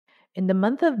In the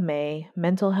month of May,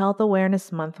 Mental Health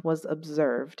Awareness Month was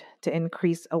observed to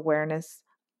increase awareness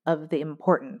of the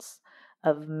importance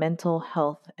of mental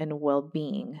health and well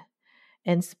being,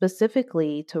 and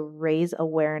specifically to raise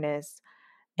awareness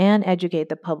and educate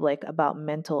the public about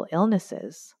mental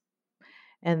illnesses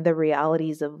and the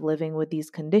realities of living with these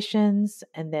conditions,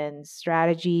 and then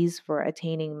strategies for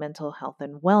attaining mental health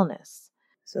and wellness.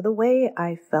 So, the way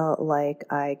I felt like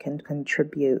I can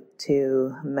contribute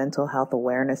to Mental Health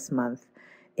Awareness Month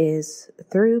is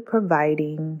through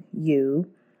providing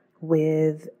you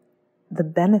with the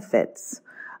benefits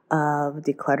of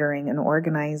decluttering and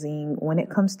organizing when it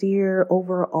comes to your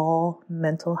overall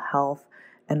mental health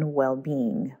and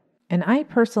well-being. And I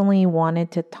personally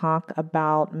wanted to talk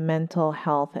about mental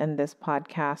health in this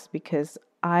podcast because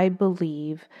I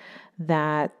believe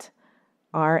that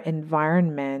our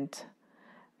environment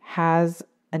has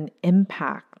an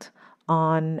impact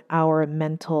on our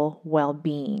mental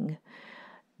well-being.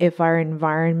 If our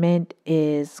environment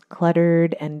is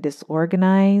cluttered and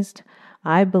disorganized,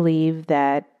 I believe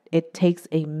that it takes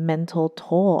a mental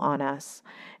toll on us,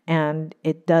 and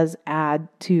it does add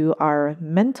to our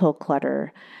mental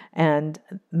clutter and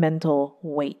mental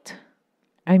weight.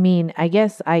 I mean, I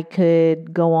guess I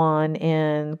could go on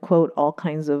and quote all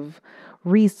kinds of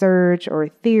research or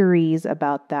theories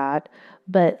about that,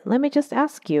 but let me just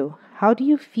ask you, how do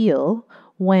you feel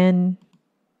when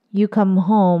you come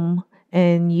home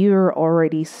and you're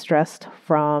already stressed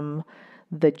from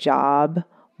the job,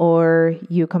 or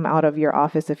you come out of your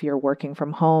office if you're working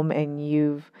from home and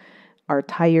you are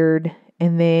tired,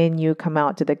 and then you come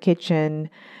out to the kitchen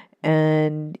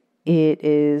and it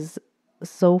is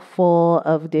so full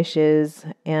of dishes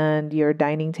and your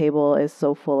dining table is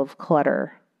so full of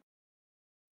clutter?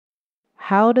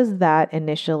 How does that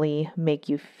initially make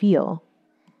you feel?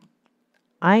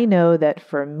 I know that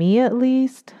for me at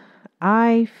least,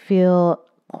 I feel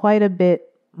quite a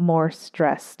bit more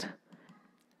stressed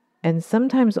and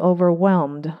sometimes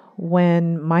overwhelmed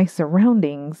when my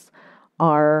surroundings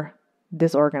are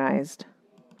disorganized.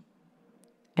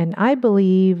 And I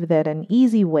believe that an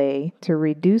easy way to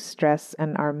reduce stress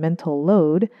and our mental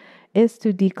load is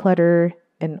to declutter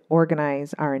and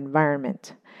organize our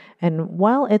environment. And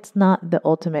while it's not the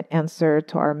ultimate answer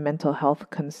to our mental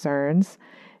health concerns,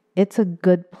 it's a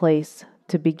good place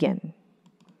to begin.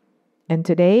 And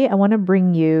today I want to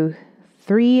bring you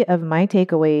 3 of my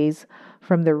takeaways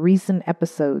from the recent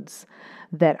episodes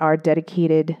that are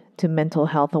dedicated to Mental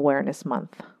Health Awareness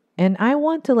Month. And I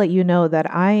want to let you know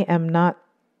that I am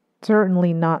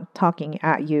certainly not talking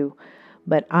at you,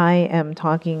 but I am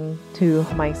talking to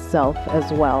myself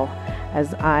as well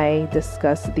as I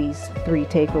discuss these 3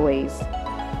 takeaways.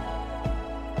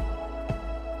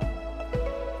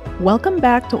 Welcome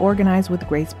back to Organize with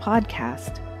Grace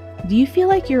podcast. Do you feel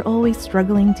like you're always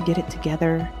struggling to get it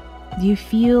together? Do you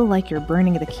feel like you're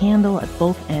burning the candle at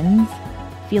both ends?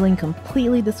 Feeling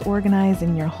completely disorganized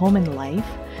in your home and life,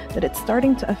 that it's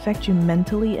starting to affect you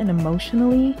mentally and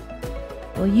emotionally?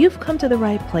 Well, you've come to the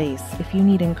right place if you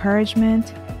need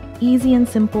encouragement, easy and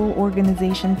simple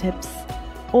organization tips,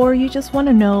 or you just want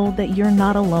to know that you're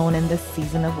not alone in this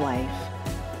season of life.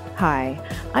 Hi,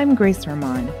 I'm Grace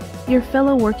Ramon, your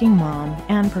fellow working mom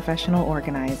and professional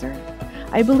organizer.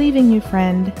 I believe in you,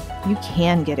 friend. You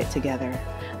can get it together.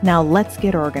 Now let's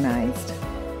get organized.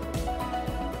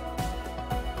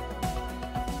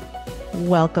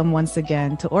 Welcome once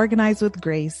again to Organize with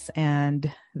Grace, and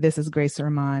this is Grace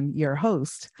Ramon, your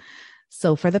host.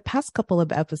 So for the past couple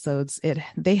of episodes,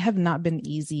 they have not been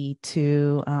easy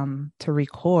to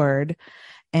record,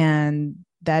 and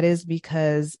that is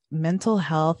because mental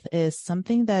health is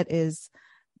something that is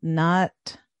not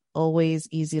always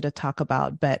easy to talk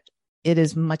about, but it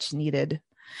is much needed,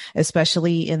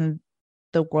 especially in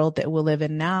the world that we live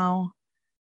in now.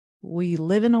 We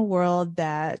live in a world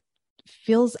that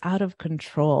feels out of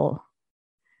control,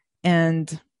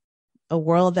 and a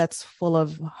world that's full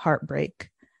of heartbreak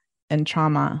and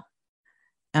trauma.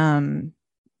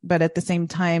 But at the same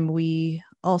time, we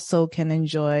also can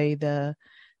enjoy the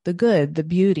good, the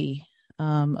beauty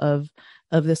of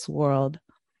this world.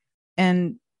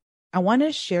 And I want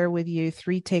to share with you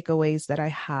 3 takeaways that I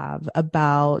have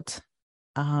about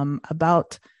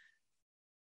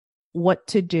what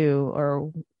to do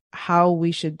or how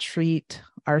we should treat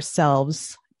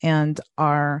ourselves and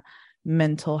our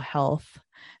mental health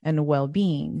and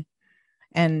well-being.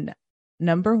 And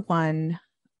number 1,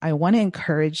 I want to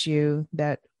encourage you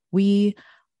that we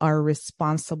are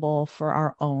responsible for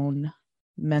our own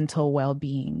mental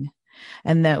well-being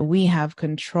and that we have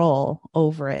control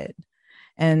over it.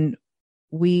 And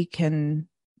we can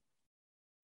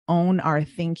own our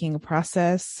thinking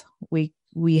process. We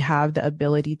we have the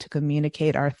ability to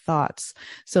communicate our thoughts.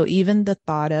 So even the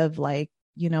thought of like,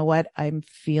 you know what, I'm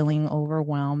feeling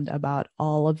overwhelmed about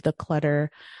all of the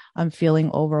clutter. I'm feeling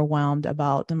overwhelmed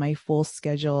about my full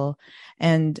schedule.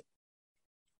 And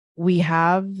we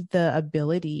have the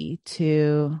ability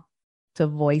to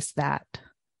voice that.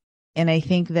 And I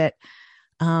think that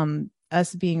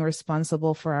us being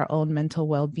responsible for our own mental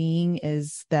well-being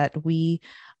is that we,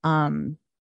 in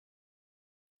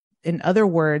other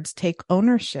words, take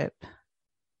ownership,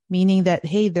 meaning that,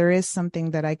 hey, there is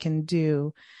something that I can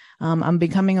do. I'm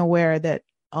becoming aware that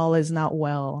all is not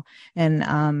well.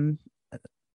 And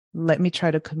let me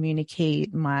try to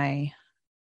communicate my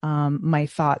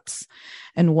thoughts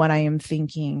and what I am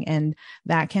thinking. And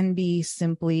that can be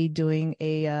simply doing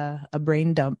a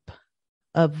brain dump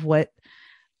of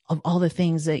all the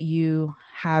things that you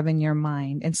have in your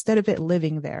mind instead of it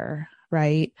living there.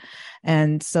 Right.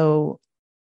 And so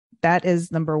that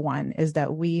is number one, is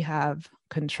that we have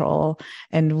control,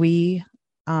 and we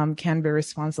can be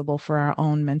responsible for our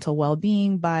own mental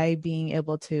well-being by being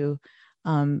able to,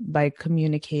 by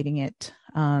communicating it,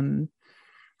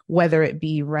 whether it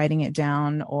be writing it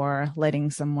down or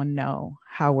letting someone know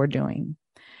how we're doing.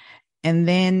 And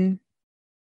then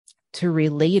to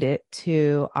relate it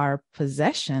to our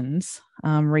possessions,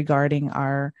 regarding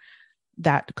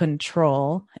that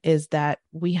control, is that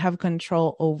we have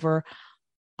control over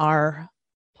our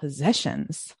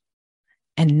possessions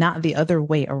and not the other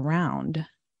way around,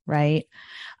 right?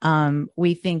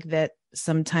 We think that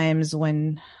sometimes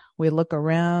when we look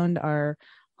around our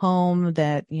home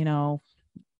that, you know,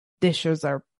 dishes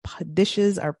are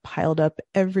piled up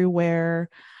everywhere,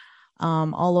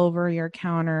 all over your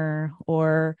counter,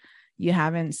 or you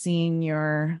haven't seen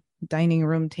your dining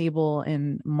room table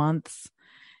in months,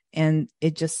 and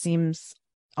it just seems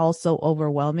also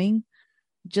overwhelming.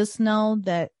 Just know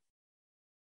that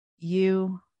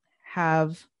you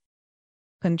have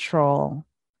control,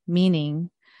 meaning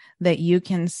that you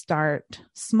can start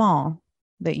small,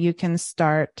 that you can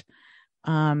start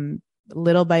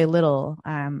little by little.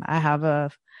 I have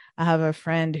a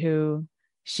friend who,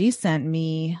 she sent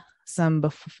me some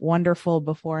wonderful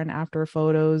before and after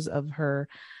photos of her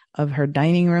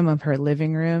dining room, of her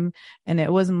living room, and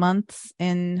it was months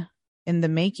in the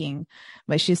making.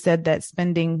 But she said that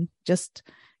spending just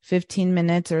 15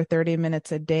 minutes or 30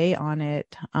 minutes a day on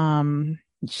it,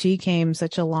 she came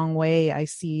such a long way. I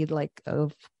see like a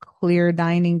clear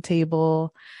dining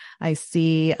table. I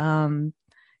see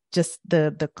just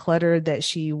the clutter that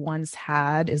she once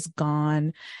had is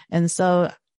gone. And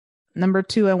so number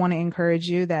two, I want to encourage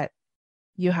you that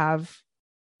you have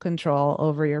control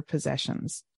over your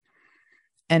possessions.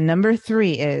 And number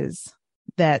three is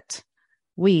that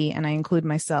we, and I include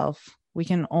myself, we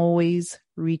can always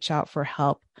reach out for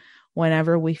help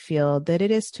whenever we feel that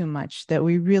it is too much, that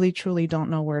we really truly don't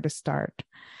know where to start.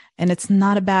 And it's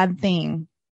not a bad thing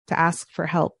to ask for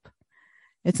help.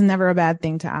 It's never a bad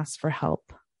thing to ask for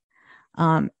help.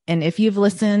 And if you've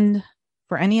listened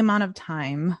for any amount of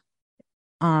time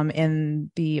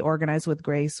in the Organized with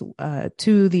Grace,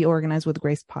 to the Organized with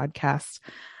Grace podcast,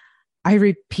 I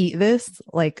repeat this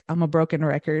like I'm a broken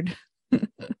record.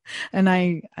 And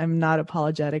I'm not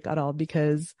apologetic at all,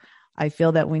 because I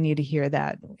feel that we need to hear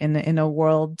that in a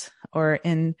world, or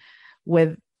I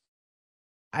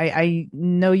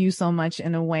know you so much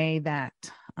in a way that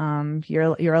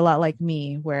you're a lot like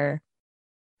me, where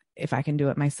if I can do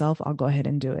it myself, I'll go ahead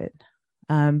and do it.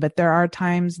 But there are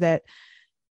times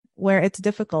where it's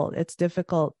difficult. It's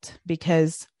difficult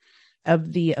because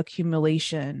of the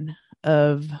accumulation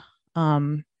of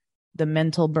the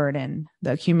mental burden,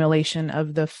 the accumulation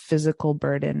of the physical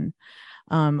burden,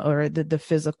 or the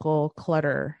physical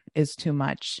clutter is too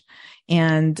much.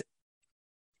 And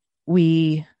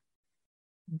we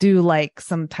do like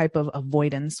some type of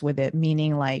avoidance with it,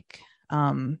 meaning like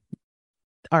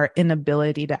our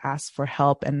inability to ask for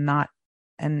help and not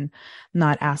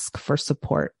ask for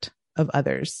support of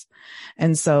others.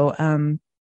 And so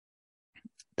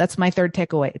that's my third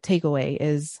takeaway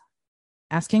is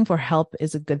asking for help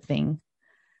is a good thing.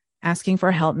 Asking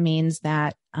for help means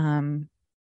that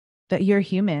that you're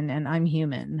human and I'm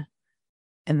human,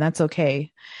 and that's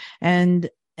okay. And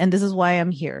this is why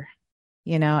I'm here,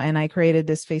 you know, and I created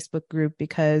this Facebook group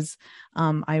because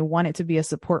I want it to be a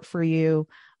support for you.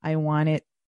 I want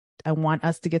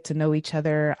us to get to know each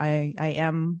other. I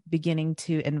am beginning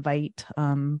to invite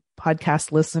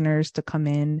podcast listeners to come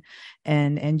in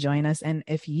and join us. And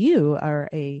if you are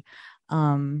a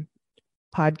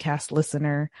podcast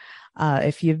listener,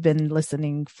 if you've been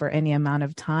listening for any amount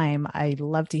of time, I'd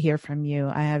love to hear from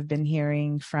you. I have been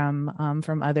hearing from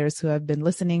others who have been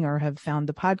listening or have found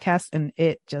the podcast, and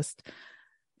it just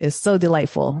is so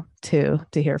delightful to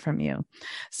hear from you.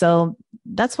 So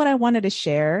that's what I wanted to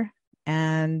share.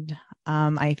 And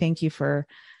I thank you for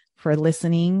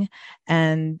listening.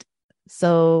 And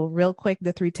so real quick,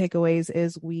 the 3 takeaways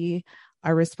is we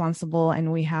are responsible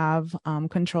and we have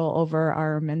control over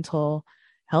our mental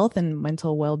health and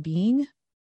mental well-being.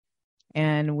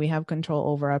 And we have control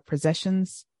over our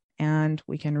possessions and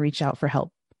we can reach out for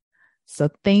help. So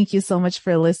thank you so much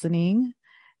for listening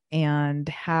and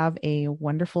have a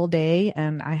wonderful day.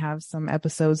 And I have some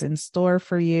episodes in store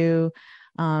for you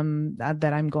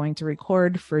that I'm going to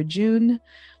record for June,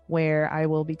 where I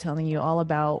will be telling you all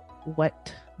about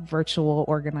what virtual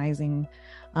organizing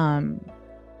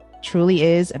truly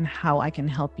is and how I can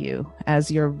help you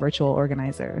as your virtual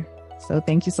organizer. So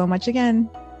thank you so much again.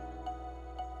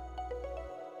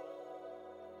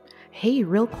 Hey,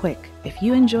 real quick, if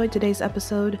you enjoyed today's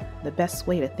episode, the best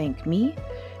way to thank me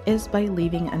is by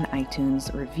leaving an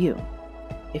iTunes review.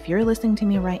 If you're listening to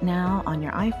me right now on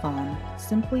your iPhone,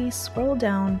 simply scroll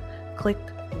down, click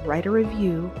write a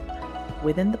review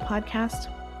within the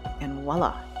podcast, and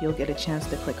voila, you'll get a chance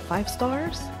to click 5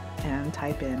 stars and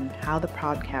type in how the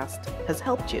podcast has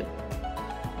helped you.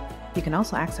 You can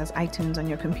also access iTunes on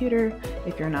your computer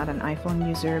if you're not an iPhone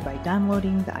user by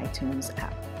downloading the iTunes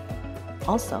app.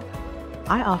 Also,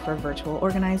 I offer virtual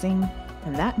organizing,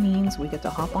 and that means we get to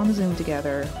hop on Zoom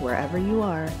together wherever you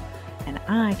are, and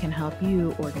I can help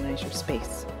you organize your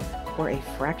space for a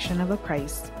fraction of a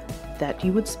price that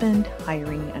you would spend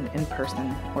hiring an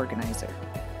in-person organizer.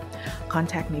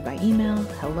 Contact me by email,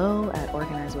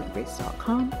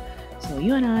 hello@organizewithgrace.com, so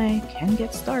you and I can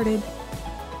get started.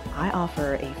 I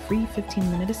offer a free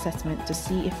 15-minute assessment to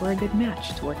see if we're a good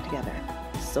match to work together.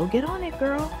 So get on it,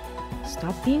 girl.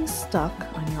 Stop being stuck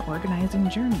on your organizing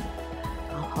journey.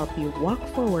 I'll help you walk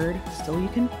forward so you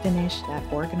can finish that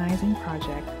organizing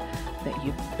project that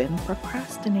you've been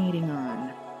procrastinating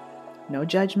on. No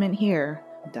judgment here.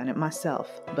 I've done it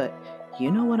myself, but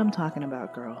you know what I'm talking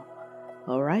about, girl.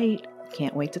 All right.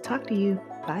 Can't wait to talk to you.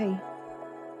 Bye.